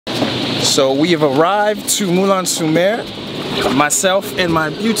So we have arrived to Moulin Sur Mer. Myself and my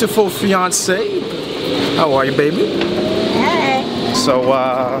beautiful fiance. How are you, baby? Hey. So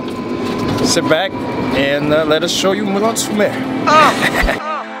sit back and let us show you Moulin Sur Mer.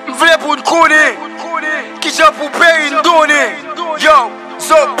 Vle pou n'kone, ki jan pou pay n'done. Yo,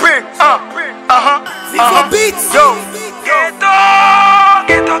 so pink, Viva Beats. Yo, ghetto,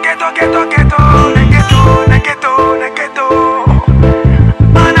 ghetto, ghetto, ghetto, ghetto, ghetto, ghetto.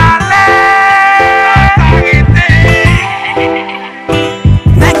 Manale,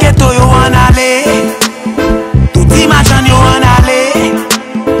 ghetto yo anale, tout imagine yo anale.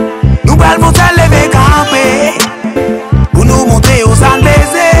 Nou bal pou te leve kampe, pou nou monte yo san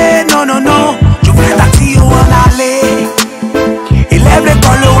beze. Non, non, non, je veux taxi yo anale, élève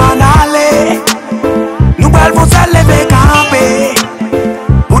l'école yo anale. Nou bal pou te leve kampe,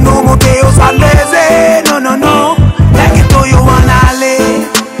 pou nou monte yo san beze. Non, non, non, ghetto yo anale,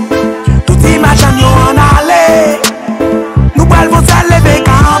 tout imagine yo anale. Nou bal pou te leve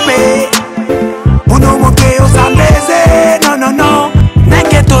kampe, pou nou monte yo san beze. Non, non, non,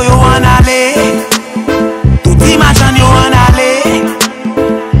 ghetto yo anale, tout imagine yo anale.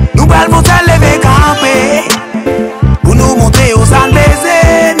 Nou bal pou te leve kampe, pou nou monte yo san beze.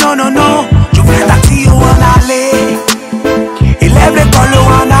 Non, non, non, je veux taxi yo anale, élève l'école yo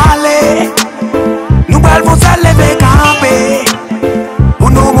anale. Nou bal pou te leve kampe, pou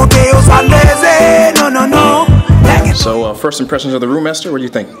nou monte yo san beze. Non, non, non. So first impressions of the room, Esther, what do you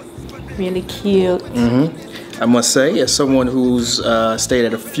think? Really cute. I must say, as someone who's stayed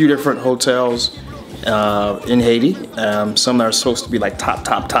at a few different hotels in Haiti, some that are supposed to be like top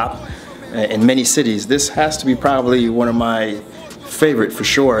in many cities, this has to be probably one of my favorite for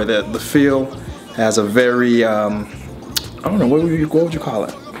sure. The feel has a very, I don't know, what would you call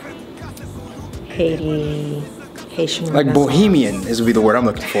it? Haitian. Like bohemian would be the word I'm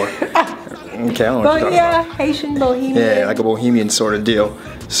looking for. Okay, I don't know what you're talking about. Haitian bohemian. Yeah, like a bohemian sort of deal.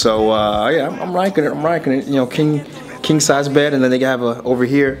 So yeah, I'm liking it. You know, king size bed, and then they have over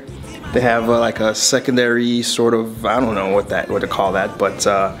here, they have like a secondary sort of, I don't know what to call that, but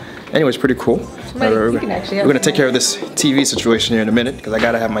anyways, pretty cool. We're gonna take care of this TV situation here in a minute because I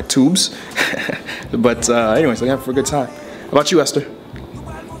gotta have my tubes. But anyways, we're gonna have for a good time. How about you, Esther?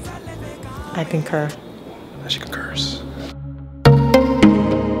 I concur. She concurs.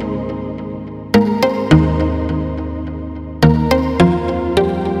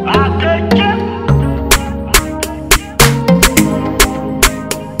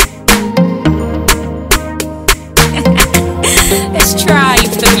 Let's try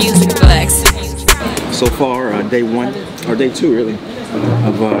the music flex. So far, day one, or day two really,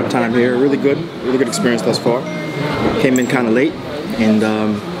 of time here. Really good experience thus far. Came in kind of late, and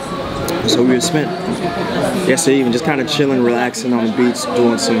so we spent yesterday even just kind of chilling, relaxing on the beach,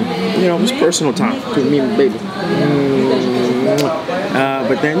 doing some, you know, just personal time between me and my baby.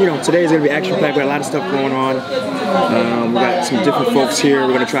 But then, you know, today is going to be action-packed. We got a lot of stuff going on. We got some different folks here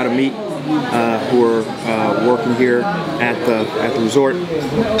we're going to try to meet who are working here at the resort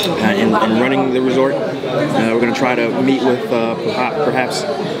and running the resort. We're going to try to meet with perhaps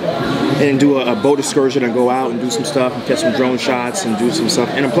and do a boat excursion and go out and do some stuff and catch some drone shots and do some stuff.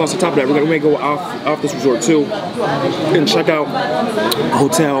 And plus on top of that, we may go off this resort too and check out a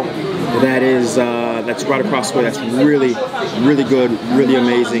hotel that is that's right across the way. That's really good, really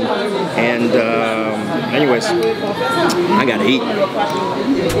amazing. And anyways, I gotta eat.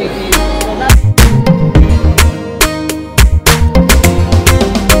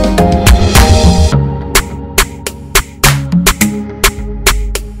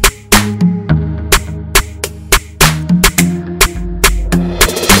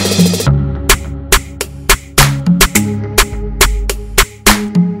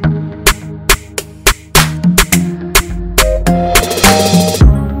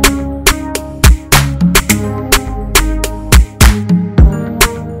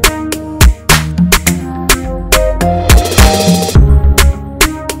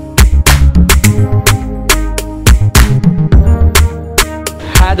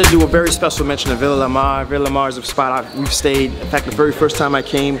 To do a very special mention of Villa Lamar. Villa Lamar is a spot we've stayed. In fact, the very first time I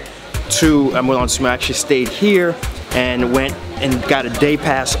came to Moulin Sur Mer, I actually stayed here and went and got a day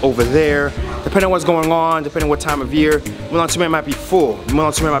pass over there. Depending on what's going on, depending on what time of year, Moulin Sur Mer might be full.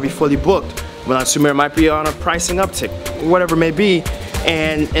 Moulin Sur Mer might be fully booked. Moulin Sur Mer might be on a pricing uptick, whatever it may be.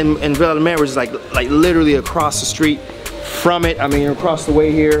 And Villa Lamar was like literally across the street from it. I mean, across the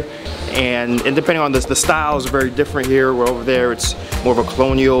way here. And depending on the styles are very different here. Where over there it's more of a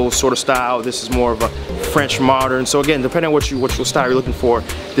colonial sort of style. This is more of a French modern. So again, depending on what style you're looking for,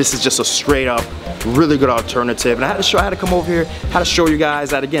 this is just a straight up really good alternative. And I had to come over here, had to show you guys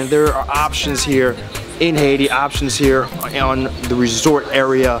that again, there are options here in Haiti, options here on the resort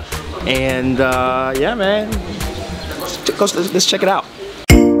area. And yeah, man, let's check it out.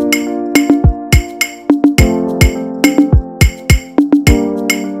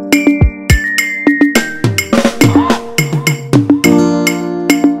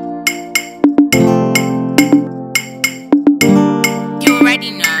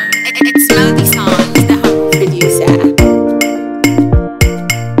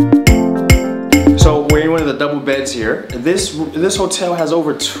 Beds here. This hotel has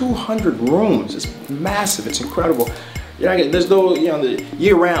over 200 rooms. It's massive. It's incredible. There's no, the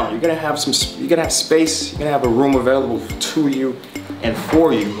year round. You're gonna have space. You're gonna have a room available to you and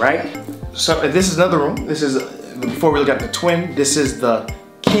for you, right? So this is another room. This is before we look at the twin. This is the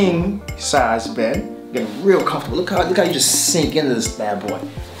king size bed. Getting real comfortable. Look how you just sink into this bad boy.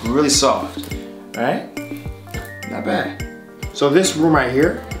 Really soft, right? Not bad. So this room right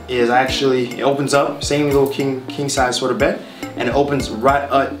here is actually, it opens up, same little king size sort of bed, and it opens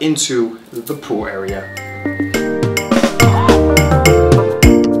right into the pool area.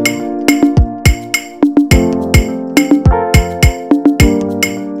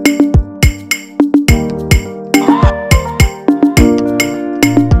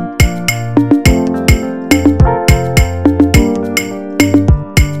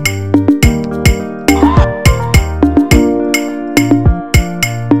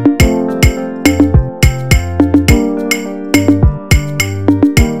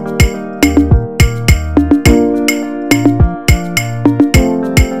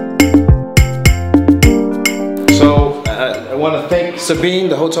 I want to thank Sabine,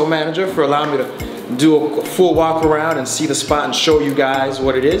 the hotel manager, for allowing me to do a full walk around and see the spot and show you guys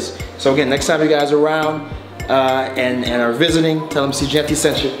what it is. So again, next time you guys are around and are visiting, tell them Seejeanty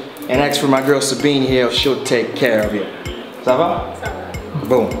sent you and ask for my girl Sabine here. She'll take care of you. Ça va?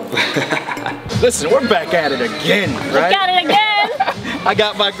 Boom. Listen, we're back at it again, right? Back at it again. I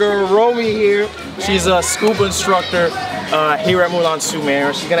got my girl Romy here. She's a scuba instructor here at Moulin Sur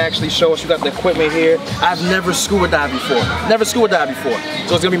Mer. She's gonna actually show us. We got the equipment here. I've never scuba dived before. Never scuba dived before.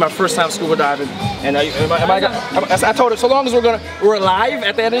 So it's gonna be my first time scuba diving. And I told her, so long as we're alive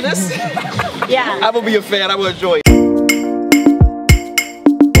at the end of this, Yeah. I will be a fan. I will enjoy it.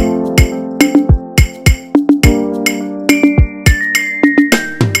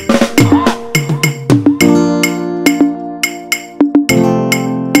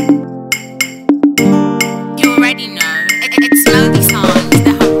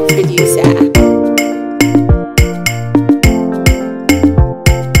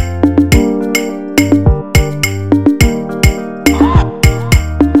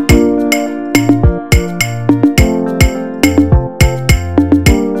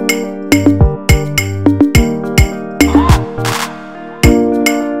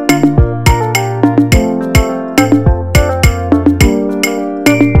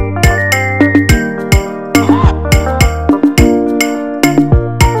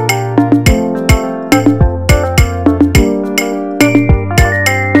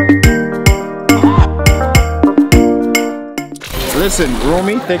 Listen,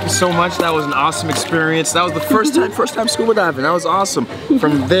 Romy, thank you so much. That was an awesome experience. That was the first time scuba diving. That was awesome.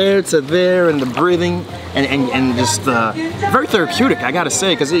 From there to there, and the breathing, and just very therapeutic, I gotta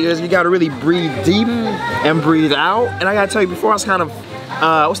say, because you gotta really breathe deep and breathe out. And I gotta tell you, before I was kind of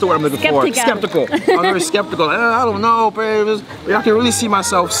what's the word I'm looking for? Skeptical. I was very skeptical. I don't know, babe. I can really see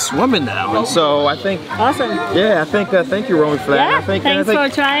myself swimming now. And so I think. Awesome. Yeah, I think. Thank you, Romy, for that. Yeah, I think, thanks for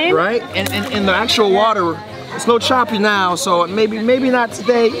trying. Right, and the actual water. It's a little choppy now, so maybe not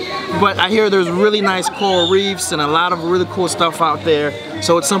today, but I hear there's really nice coral reefs and a lot of really cool stuff out there.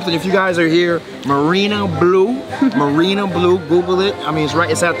 So it's something, if you guys are here, Marina Blue, Google it. I mean, it's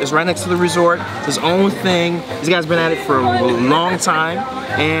right next to the resort. It's his own thing. These guys been at it for a long time,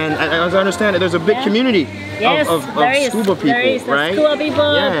 and as I understand it, there's a big community of scuba people, right? Scuba people,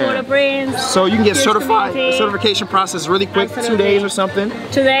 Port-au-Prince. So you can get certified. The certification process is really quick, Absolutely. 2 days or something.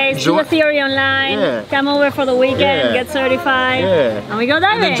 2 days, do the theory online, come over for the weekend, get certified, and we go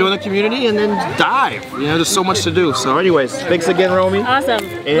diving. And then join the community and then dive. You know, there's so much to do. So anyways, thanks again, Romy. Awesome.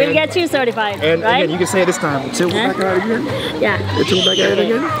 We'll get you certified, and right? again, you can say it this time, until we're back at it again. Yeah. Until we're back at it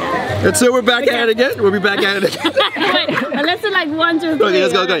again. Yeah. Until we're back at it again. We'll be back at it again. Wait, let's do like 1, 2, 3. Okay,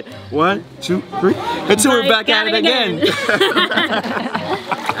 let's go. Okay, 1, 2, 3. Until we're back at it again.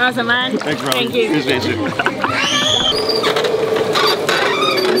 Awesome, man. Thanks, Romy. Thank you. Appreciate you.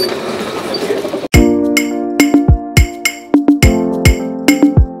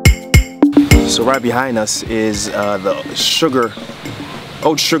 So right behind us is the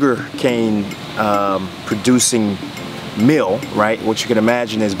old sugar cane producing mill, right? What you can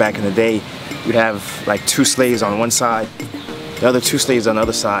imagine is back in the day, you'd have like 2 slaves on one side, the other 2 slaves on the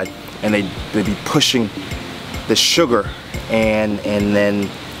other side, and they'd be pushing the sugar, and then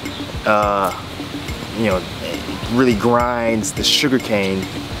you know, it really grinds the sugar cane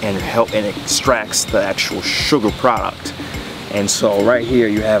and extracts the actual sugar product. And so right here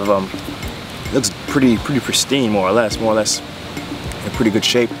you have looks pretty pristine, more or less in pretty good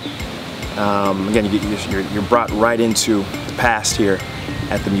shape. Again, you're brought right into the past here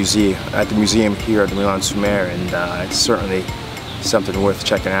at the museum here at the Moulin Sur Mer, and it's certainly something worth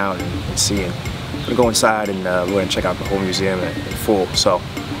checking out and seeing. I'm gonna go inside and we're gonna check out the whole museum in full. So,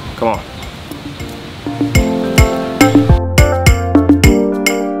 come on.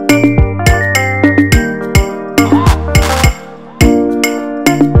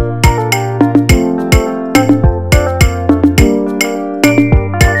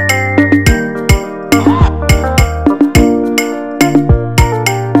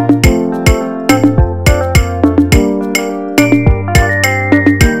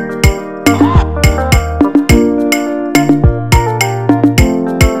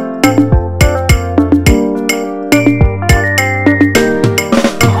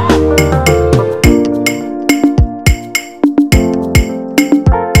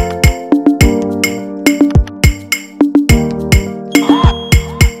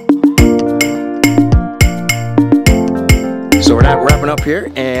 So we're wrapping up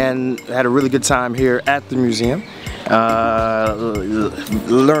here, and had a really good time here at the museum.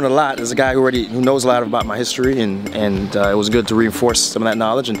 Learned a lot. There's a guy who knows a lot about my history, and it was good to reinforce some of that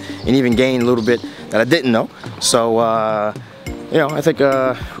knowledge and even gain a little bit that I didn't know. So you know, I think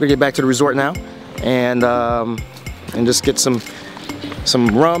we're gonna get back to the resort now, and just get some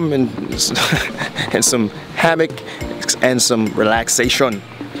rum and and some hammock and some relaxation.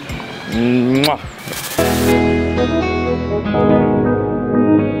 Mwah.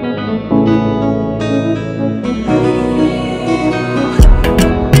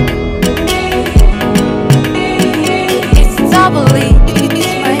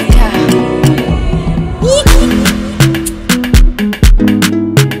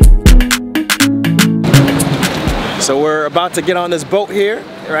 So we're about to get on this boat here.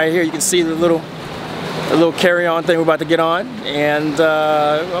 Right here you can see the little carry-on thing we're about to get on, and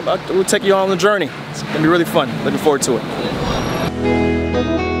we'll take you on the journey. It's gonna be really fun. Looking forward to it.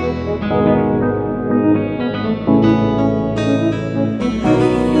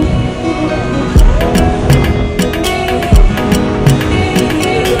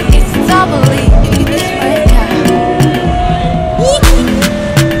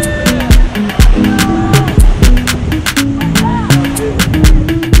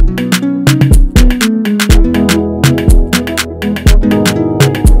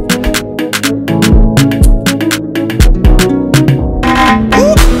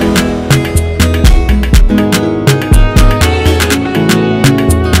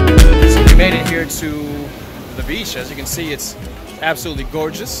 As you can see, it's absolutely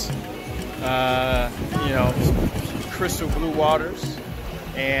gorgeous. You know, crystal blue waters,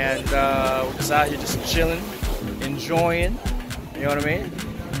 and we're just out here just chilling, enjoying. You know what I mean?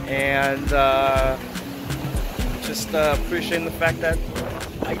 And just appreciating the fact that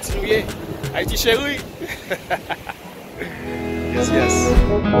Haiti, Haiti chérie. Yes, yes.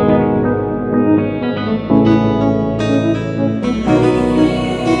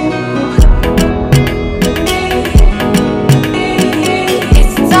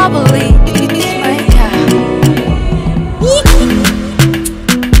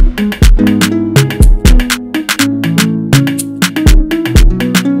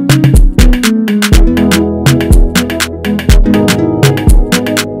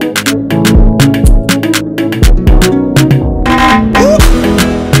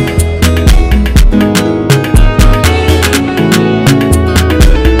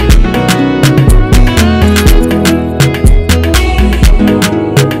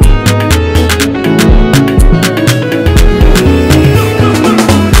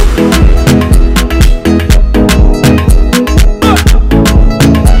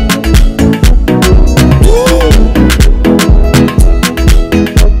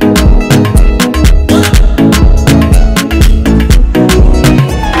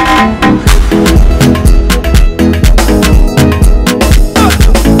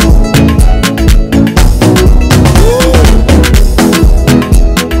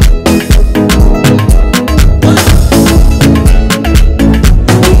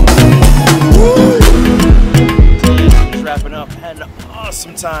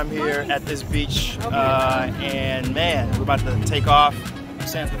 Time here at this beach, and man, we're about to take off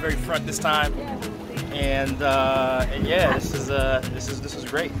stand at the very front this time. And yeah, this is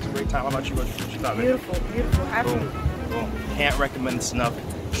great. It's a great time. How about you? What you thought, man? Beautiful, beautiful. Absolutely. Boom. Can't recommend this enough.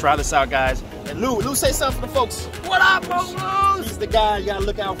 Try this out, guys. And Lou, say something for the folks. What up, bro? He's the guy. You gotta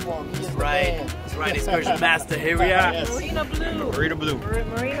look out for him. He's right. That's right. Excursion master. Here we are. Yes. Marina Blue. Marina Blue.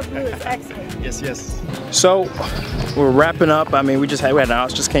 Marina Blue is excellent. Yes, yes. So we're wrapping up. I mean, we just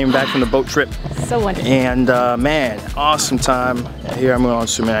came back from the boat trip. So wonderful. And man, awesome time here at Moulin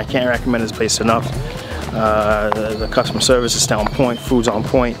Sur Mer. I can't recommend this place enough. The customer service is on point, food's on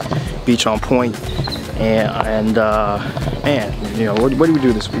point, beach on point, and man, you know, what did we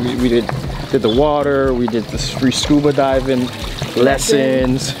do this? We did the water, we did the free scuba diving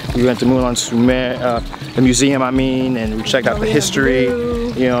lessons. We went to Moulin Sur Mer, the museum, I mean, and we checked out the history.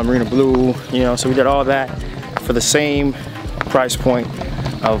 You know, Marina Blue. You know, so we did all that for the same price point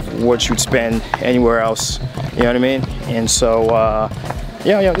of what you'd spend anywhere else. You know what I mean? And so.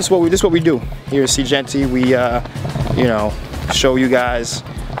 Yeah, this is what we do here at Seejeanty. We, you know, show you guys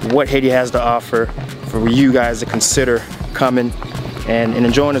what Haiti has to offer for you guys to consider coming and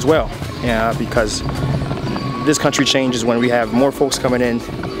enjoying as well. Yeah, because this country changes when we have more folks coming in,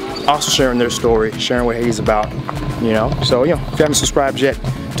 also sharing their story, sharing what Haiti's about. You know, so you know, if you haven't subscribed yet,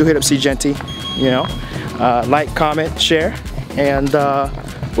 do hit up Seejeanty. You know, like, comment, share, and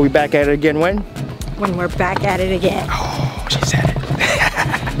we'll be back at it again when we're back at it again.